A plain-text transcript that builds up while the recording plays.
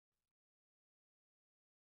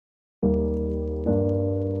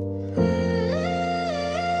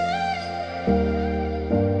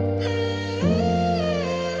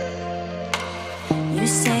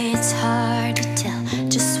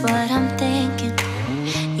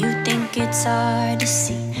it's hard to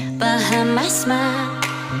see behind my smile.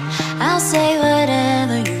 I'll say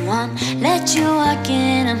whatever you want, let you walk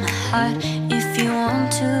into my heart if you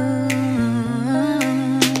want to.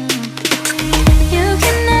 You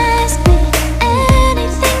can ask me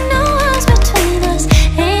anything, no walls between us,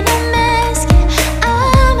 ain't no mask.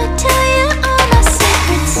 I'ma tell you all my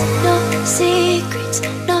secrets. No secrets,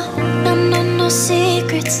 no, no, no, no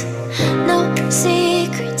secrets. No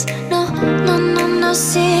secrets, no, no, no, no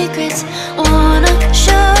secrets. Wanna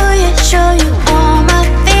show you all my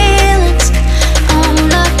feelings. I'm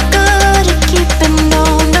not good at keeping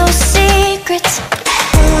no secrets.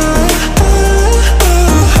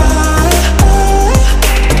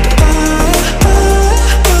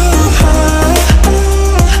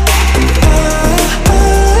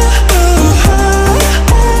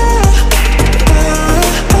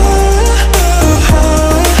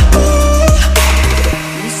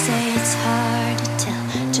 You say it's hard to tell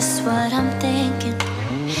just what I'm thinking.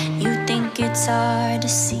 You think it's hard to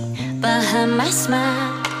see behind my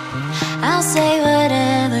smile. I'll say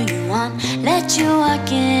whatever you want, let you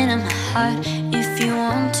walk into my heart if you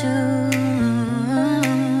want to.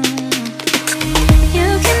 You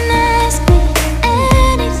can ask me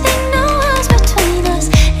anything, no walls between us,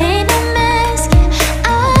 ain't no mask.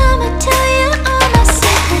 I'ma tell you all my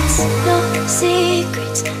secrets. No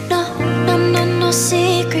secrets, no, no, no, no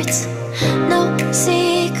secrets. No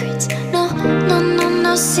secrets, no, no, no,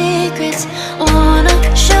 no secrets. Wanna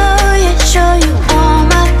show you all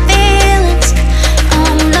my feelings.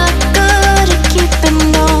 I'm not good at keeping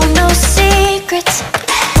no secrets.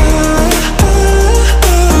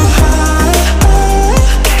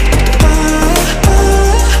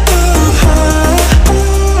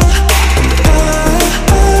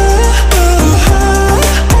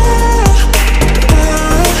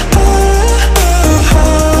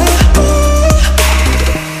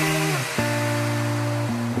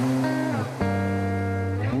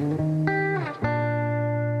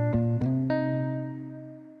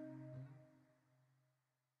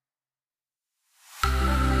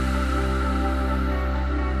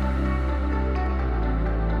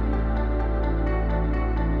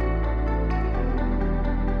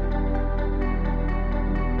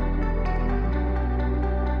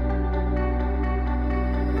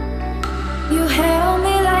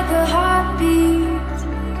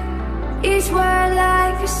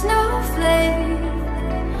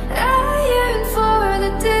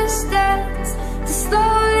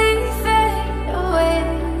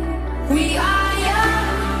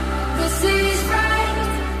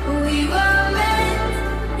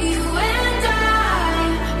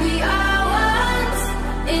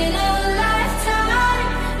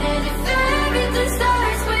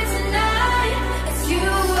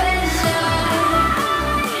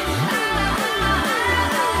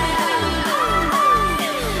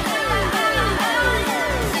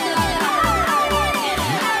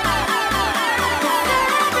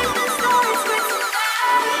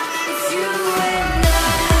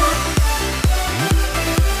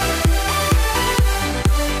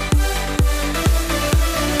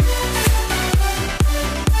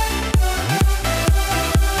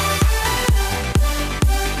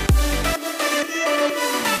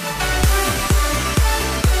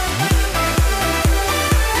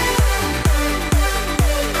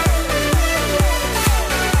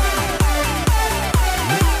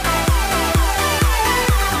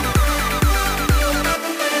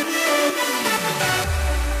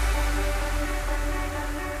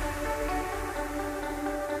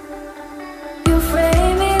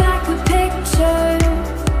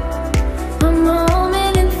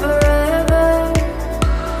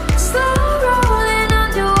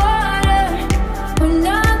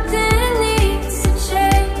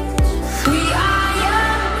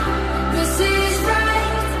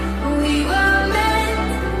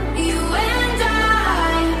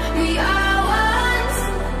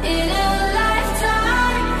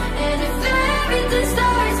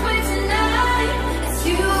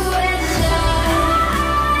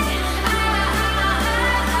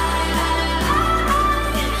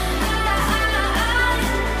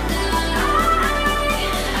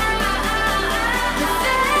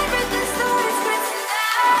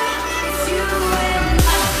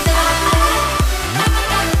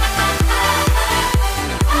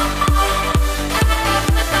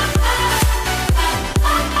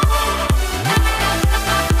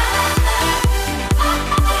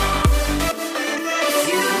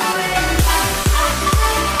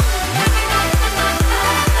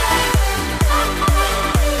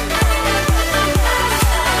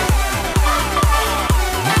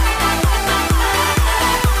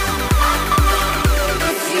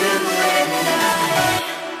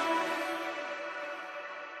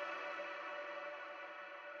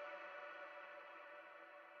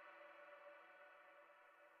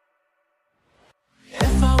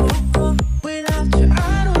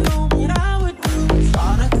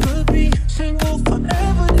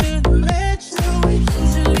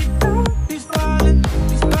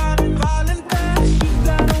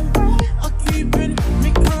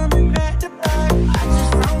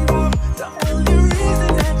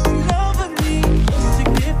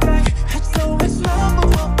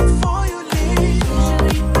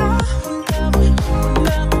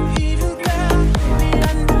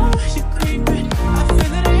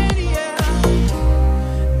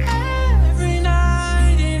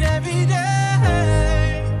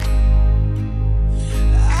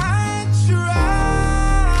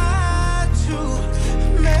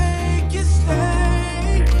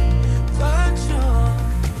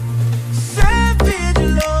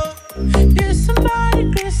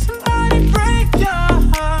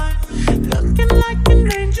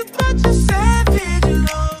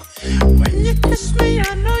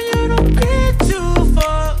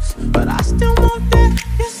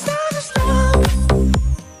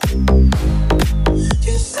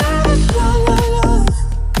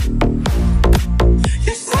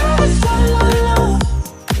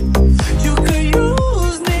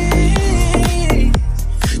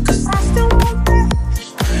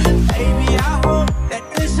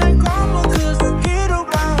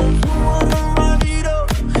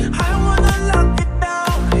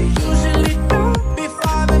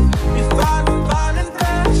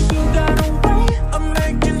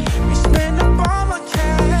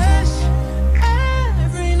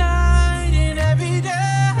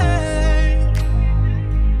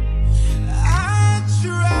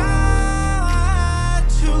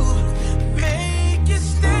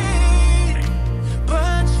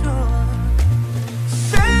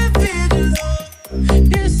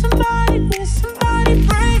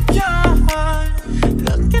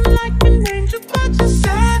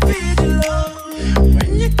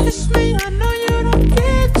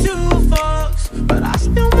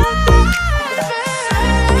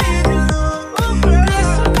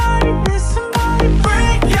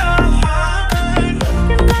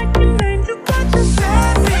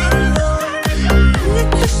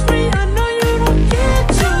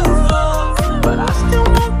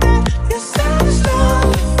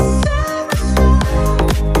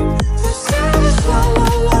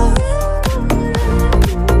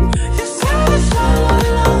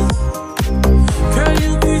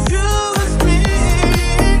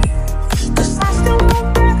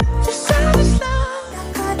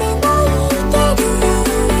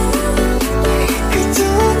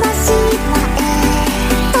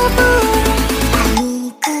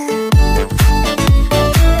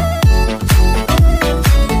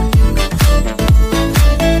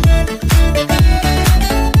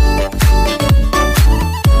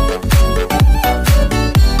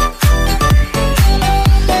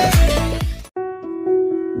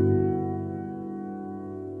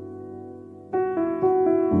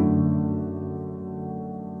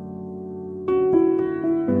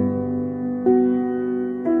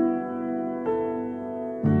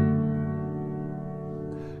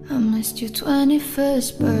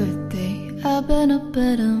 21st birthday, I've been up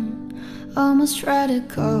at almost tried to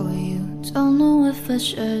call you, don't know if I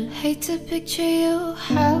should. Hate to picture you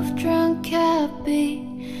half drunk,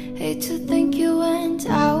 happy. Hate to think you went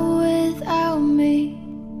out without me.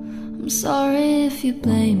 I'm sorry if you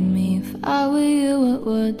blame me, if I were you I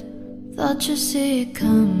would. Thought you'd see it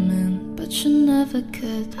coming, but you never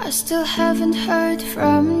could. I still haven't heard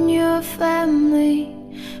from your family,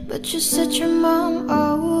 but you said your mom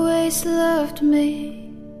always loved me.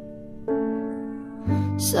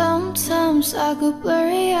 Sometimes I go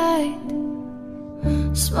blurry-eyed,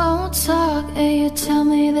 small talk, and you tell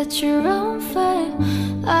me that you're on fire.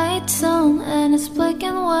 Lights on and it's black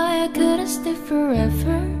and white, I couldn't stay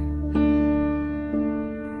forever.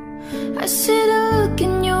 I see the look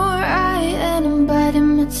in your eye and I'm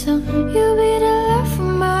biting my tongue. You'll be the love of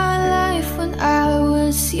my life when I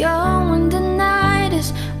was young. When the night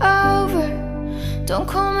is over, don't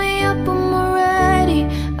call me up, I'm already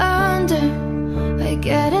under. I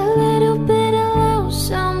get a little bit alone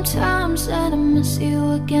sometimes and I miss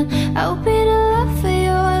you again. I'll be the love of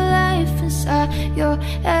your life inside your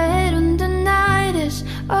head when the night is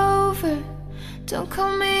over. Don't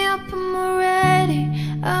call me up, I'm already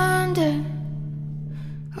under.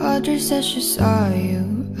 Audrey says she saw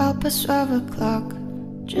you out past 12 o'clock.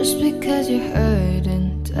 Just because you're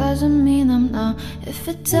hurting doesn't mean I'm not. If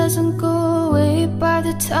it doesn't go away by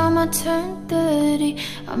the time I turn 30,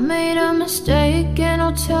 I made a mistake and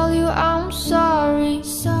I'll tell you I'm sorry.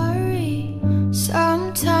 Sorry.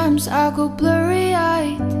 Sometimes I go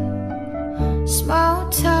blurry-eyed, small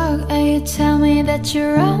talk and you tell me that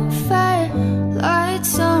you're on fire.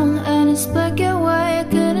 Lights on and it's black and white, I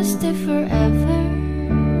couldn't stay forever.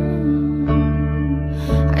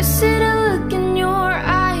 I see the look in your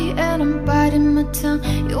eye and I'm biting my tongue.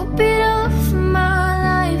 You'll be the love of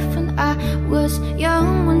my life when I was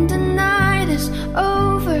young. When the night is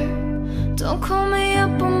over, don't call me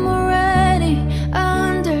up, I'm already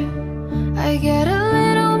under. I get a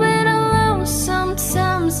little bit alone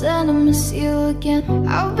sometimes and I miss you again.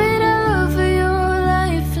 I'll be the love of your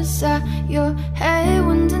life inside your head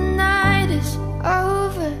when the night is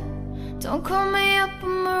over. Don't call me up,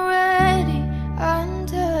 I'm already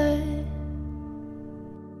under.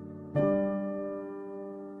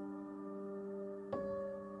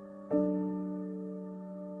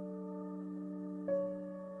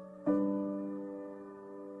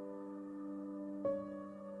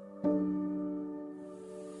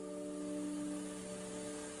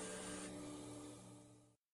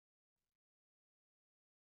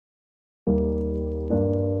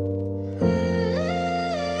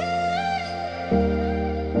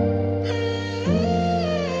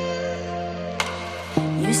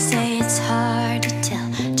 You say it's hard to tell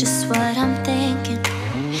just what I'm thinking.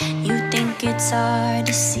 You think it's hard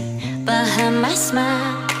to see behind my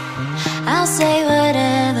smile. I'll say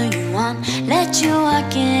whatever you want, let you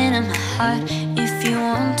walk into my heart if you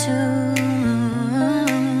want to.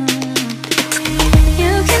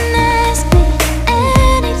 You can ask me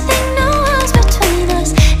anything, no walls between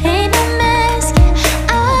us, ain't no masking.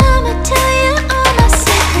 I'ma tell you all my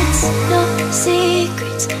secrets. No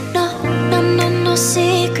secrets, no, no, no, no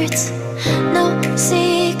secrets. No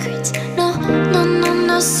secrets, no, no, no,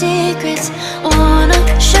 no secrets. Wanna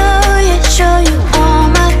show you all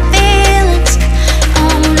my feelings.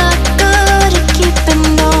 I'm not good at keeping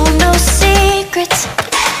no secrets.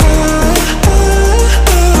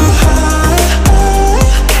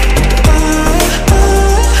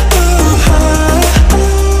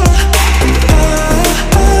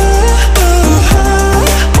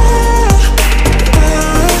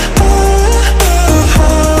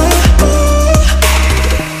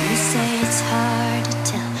 You say it's hard to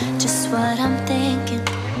tell just what I'm thinking.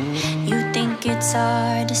 You think it's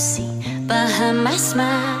hard to see behind my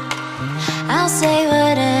smile. I'll say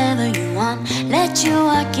whatever you want, let you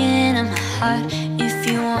walk into my heart if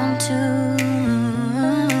you want to.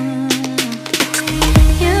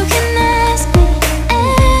 You can ask me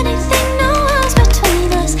anything, no walls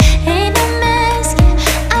between us, ain't no masking.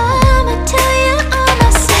 I'ma tell you all my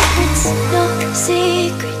secrets. No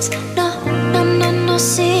secrets, no, no, no, no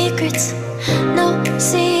secrets. No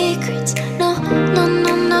secrets, no, no,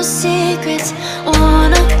 no, no secrets.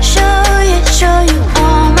 Wanna show you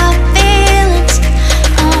all my feelings.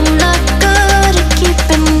 I'm not good at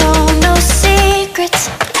keeping no secrets.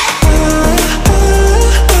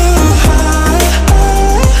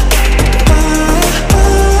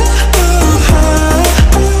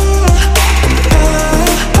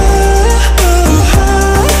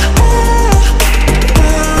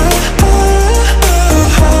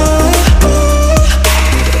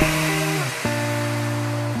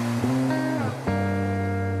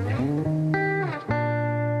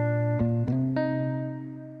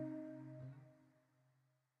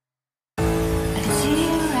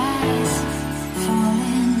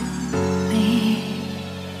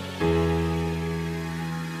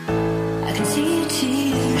 I can see your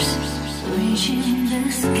tears reaching the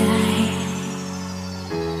sky.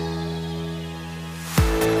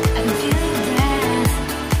 I can feel your breath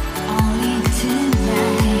only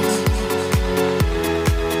tonight.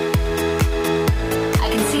 I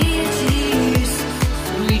can see your tears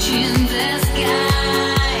reaching the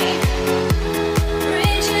sky.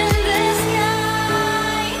 Reaching the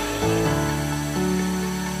sky.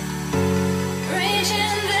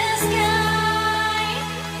 Reaching the sky.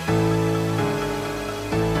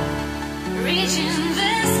 Reaching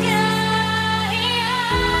the sky.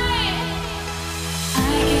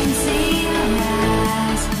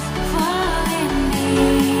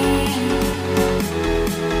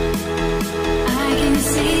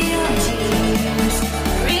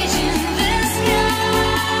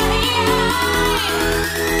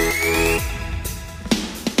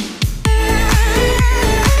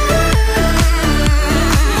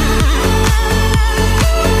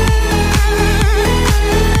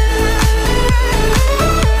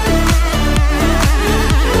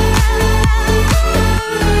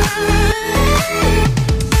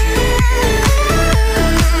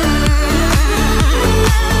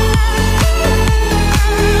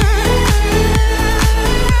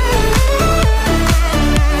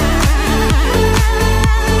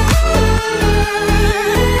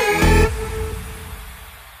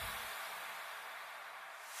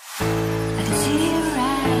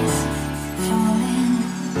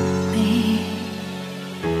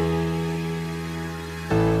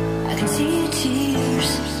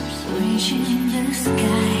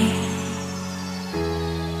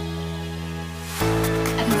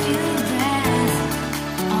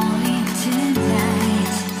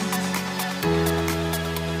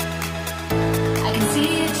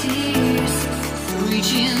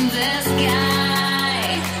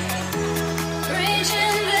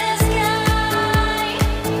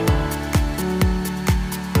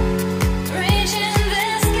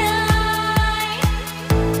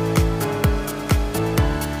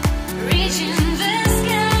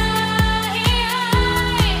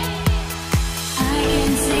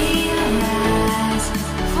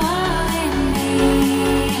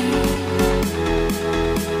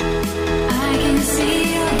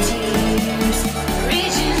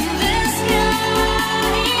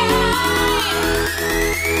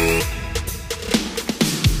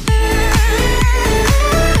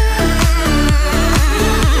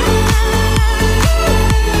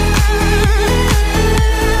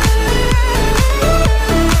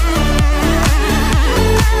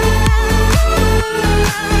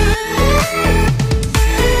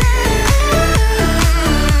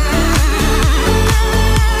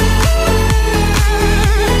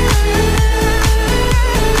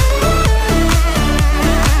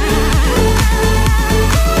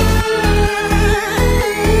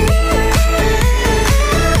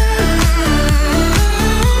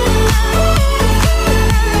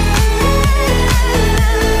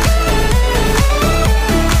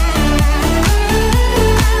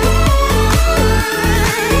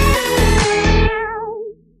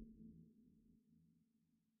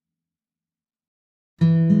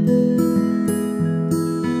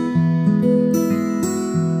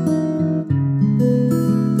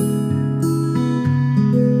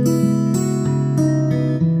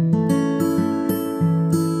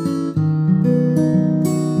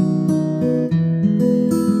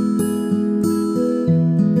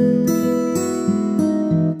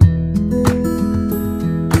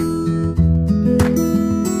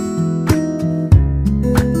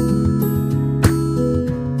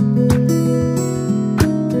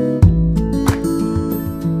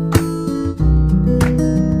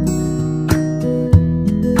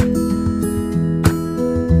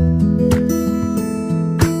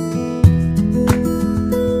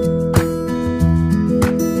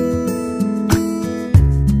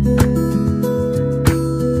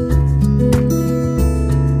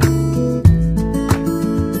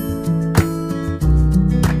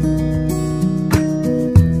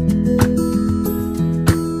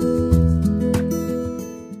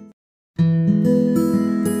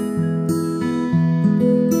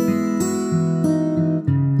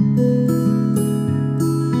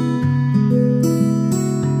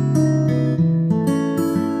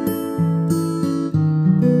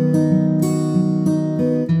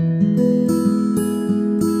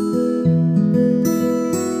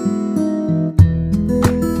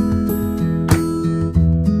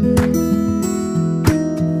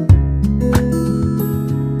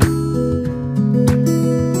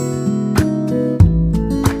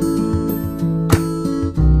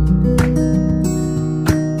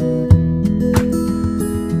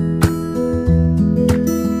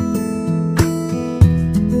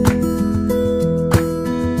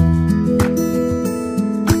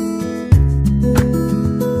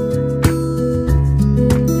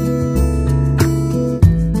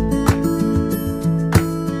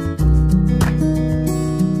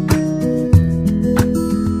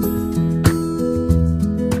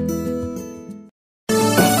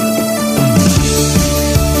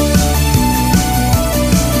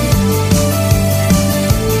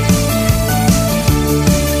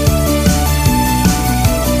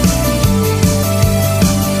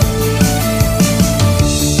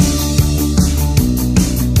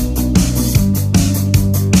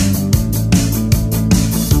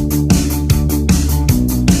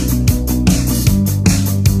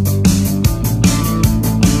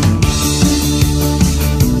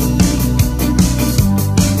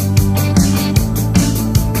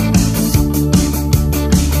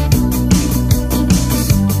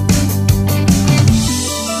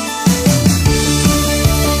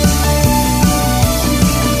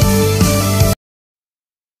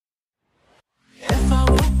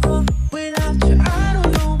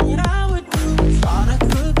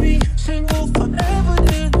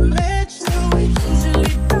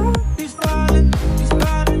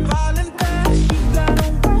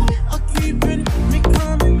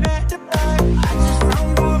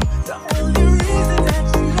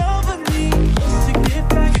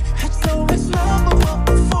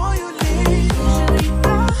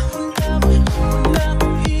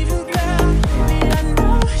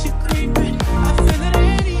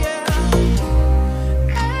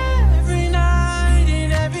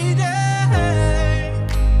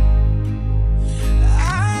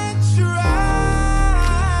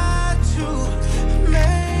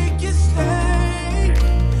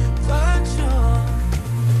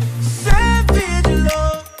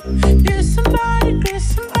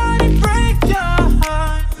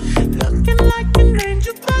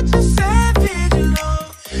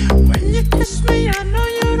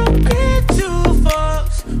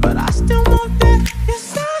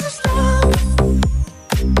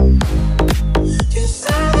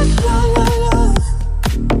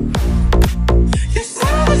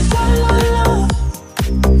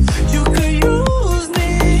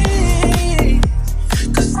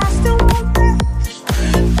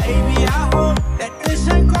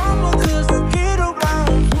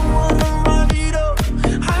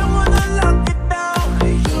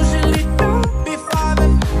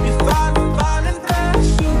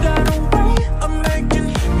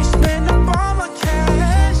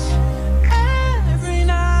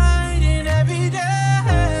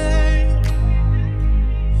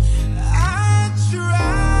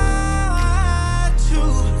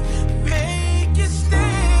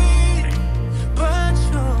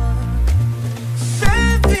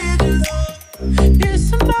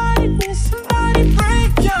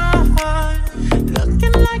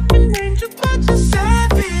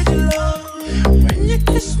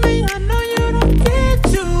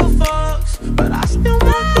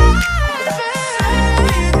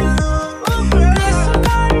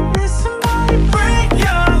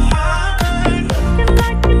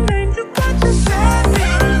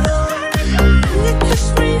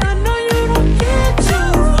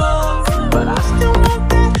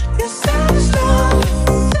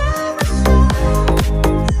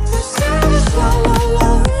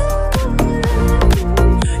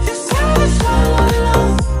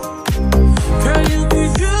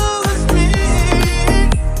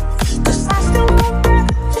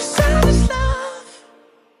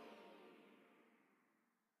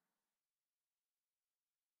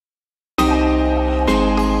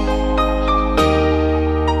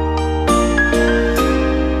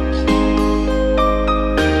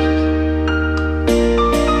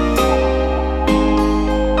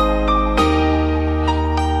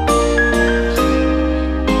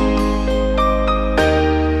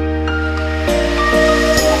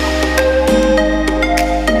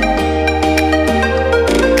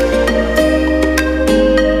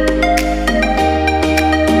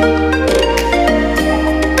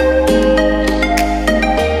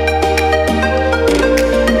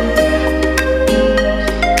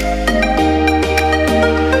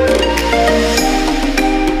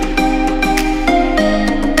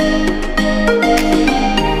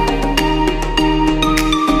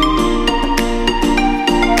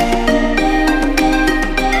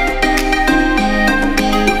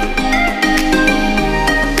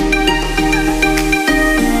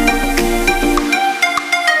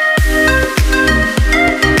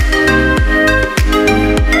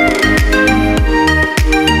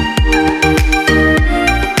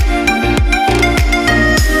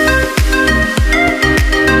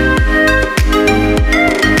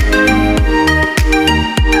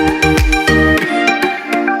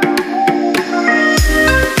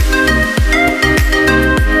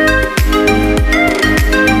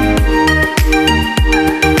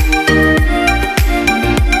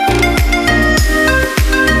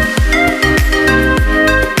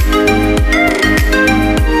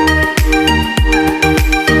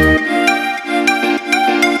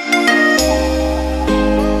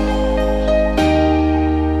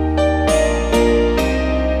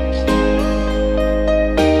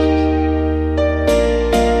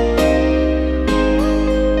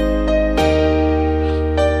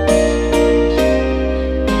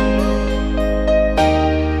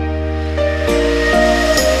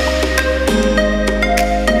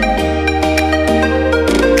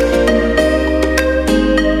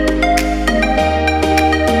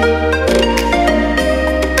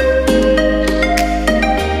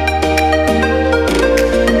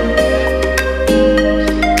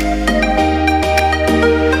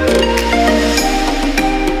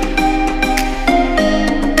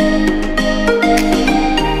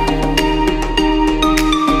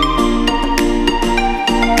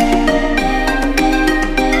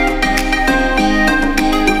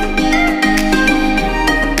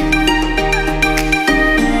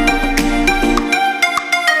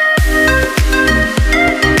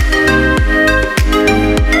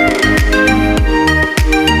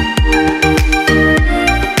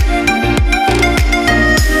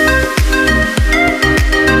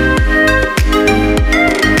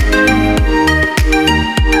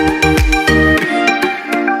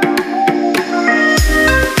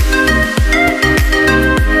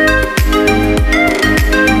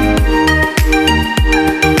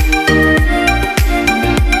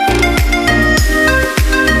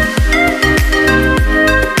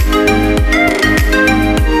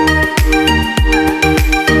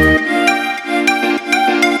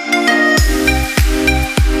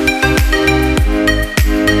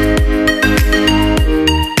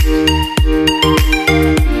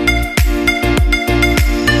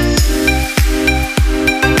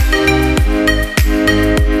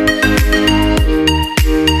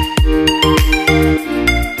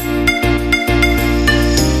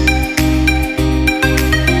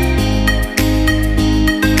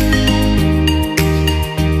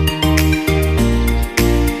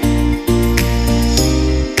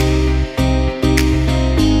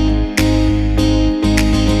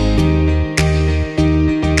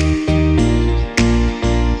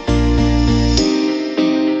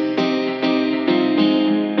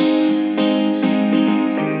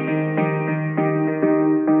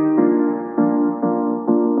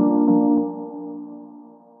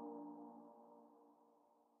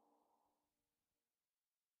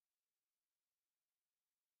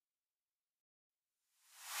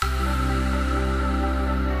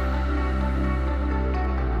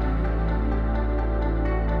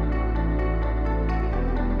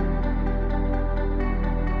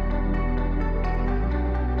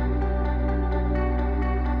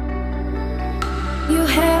 You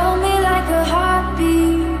held me like a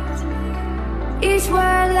heartbeat, each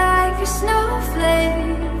word like a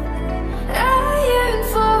snowflake. I yearn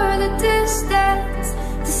for the distance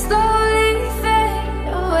to slowly fade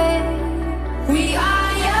away. We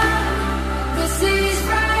are young, this is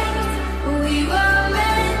right. We were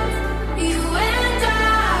meant, you and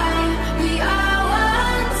I. We are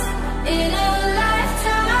once in a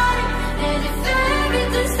lifetime, and if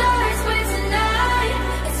everything starts with tonight,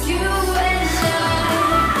 it's you and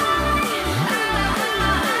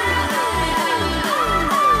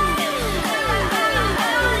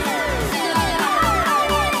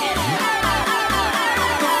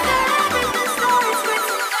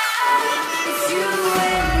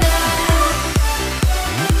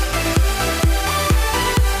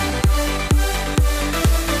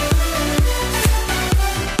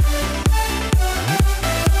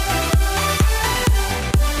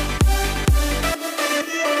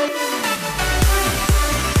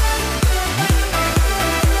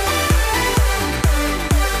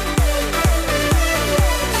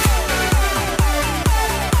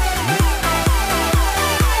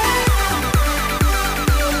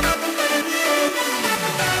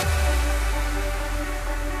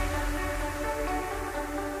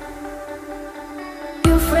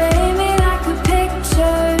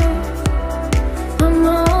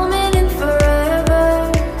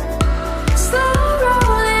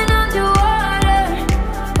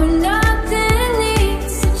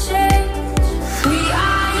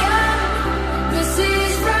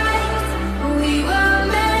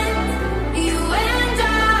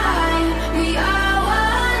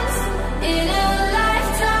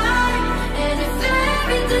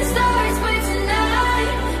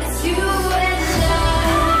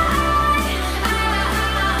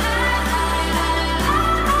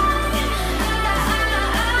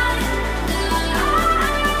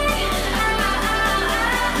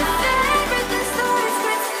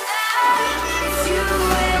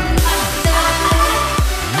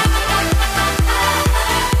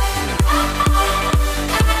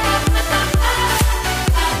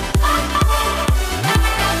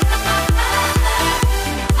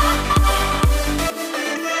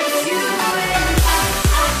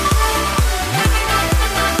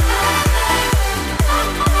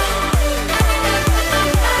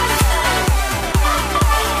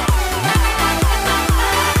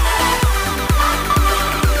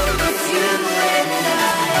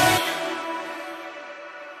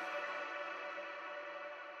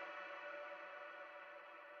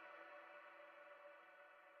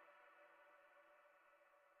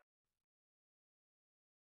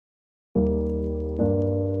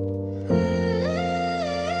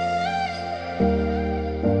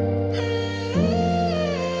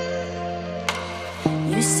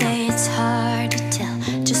You say it's hard to tell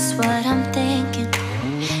just what I'm thinking.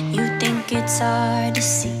 You think it's hard to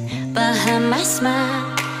see behind my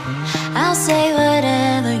smile. I'll say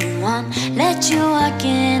whatever you want, let you walk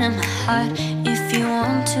into my heart if you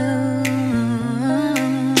want to.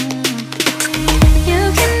 You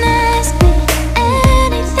can ask me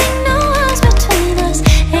anything, no walls between us,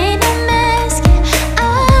 ain't no masking.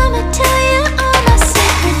 I'ma tell you all my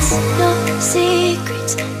secrets. No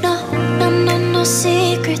secrets, no, no, no, no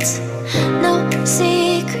secrets. No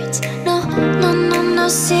secrets, no, no, no, no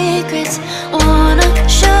secrets. Wanna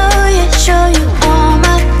show you all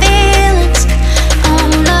my feelings.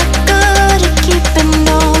 I'm not good at keeping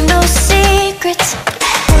no secrets.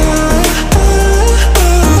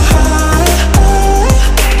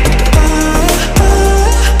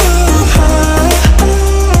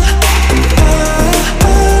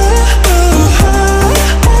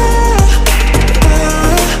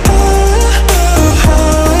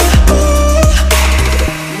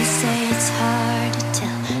 You say it's hard to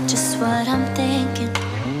tell just what I'm thinking.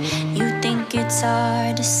 You think it's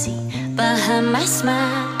hard to see behind my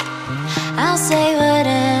smile. I'll say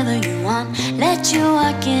whatever you want, let you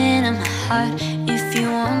walk into my heart if you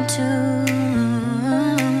want to.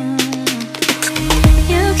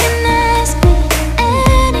 You can ask me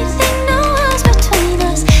anything, no walls between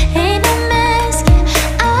us, ain't no masking.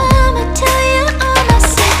 I'ma tell you all my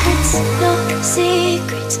secrets. No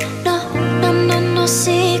secrets, no, no, no, no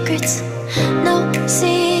secrets. No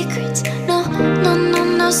secrets, no, no, no,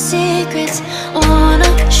 no secrets. Wanna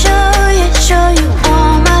show you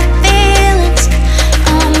all my feelings.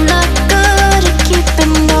 I'm not good at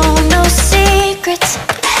keeping no secrets.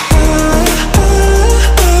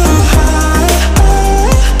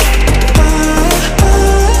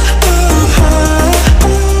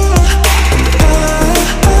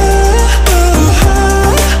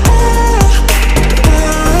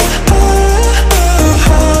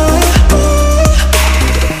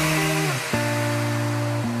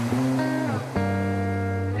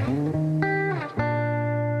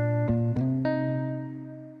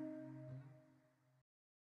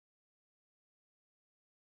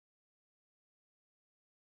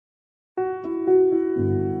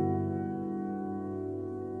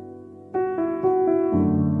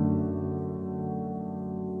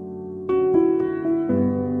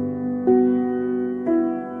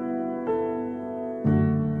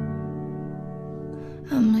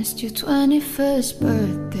 I missed your 21st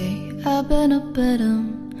birthday. I've been up at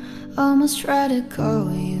 'em. Almost tried to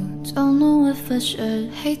call you, don't know if I should.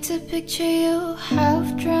 Hate to picture you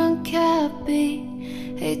half drunk, happy.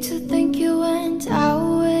 Hate to think you went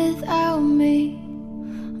out without me.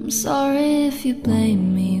 I'm sorry if you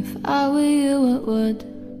blame me. If I were you, I would.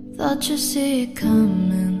 Thought you'd see it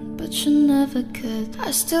coming, but you never could.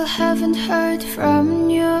 I still haven't heard from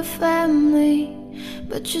your family,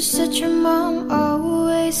 but you said your mom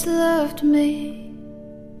always loved me.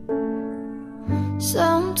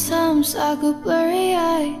 Sometimes I go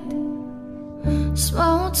blurry-eyed.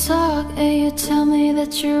 Small talk and you tell me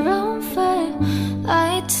that you're on fire.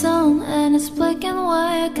 Lights on and it's black and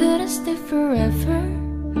white. I couldn't stay forever.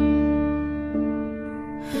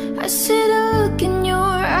 I see the look in your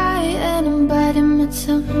eye and I'm biting my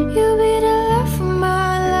tongue. You'll be the love of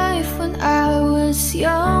my life when I was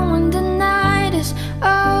young. When the night is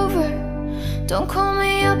over, don't call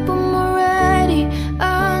me up, I'm already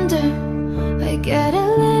under. I get a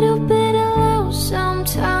little bit alone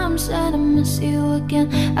sometimes and I miss you again.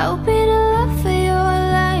 I'll be the love of your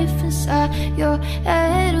life inside your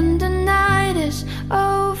head when the night is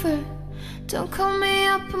over. Don't call me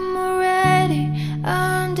up, I'm already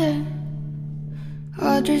under.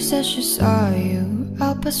 Audrey says she saw you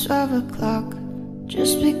out past 12 o'clock.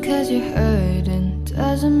 Just because you're hurting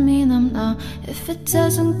doesn't mean I'm not. If it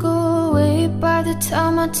doesn't go away by the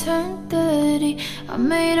time I turn 30, I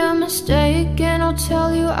made a mistake and I'll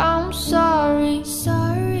tell you I'm sorry.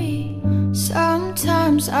 Sorry.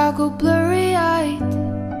 Sometimes I go blurry-eyed.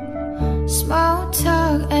 Small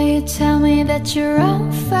talk and you tell me that you're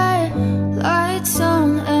on fire. Lights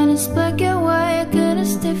on and it's black and white. I couldn't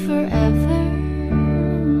stay forever.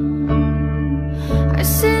 I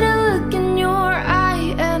see the look in your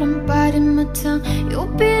eye and I'm biting my tongue.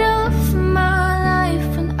 You'll be the love of my life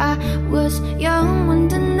when I was young. When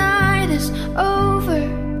the night is over,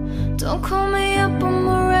 don't call me up, I'm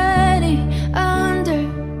already under.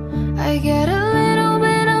 I get a little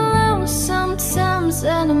bit alone sometimes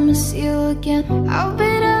and I miss you again. I'll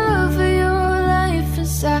be the love of your life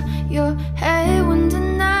inside your head when the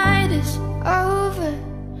night is over.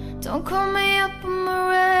 Don't call me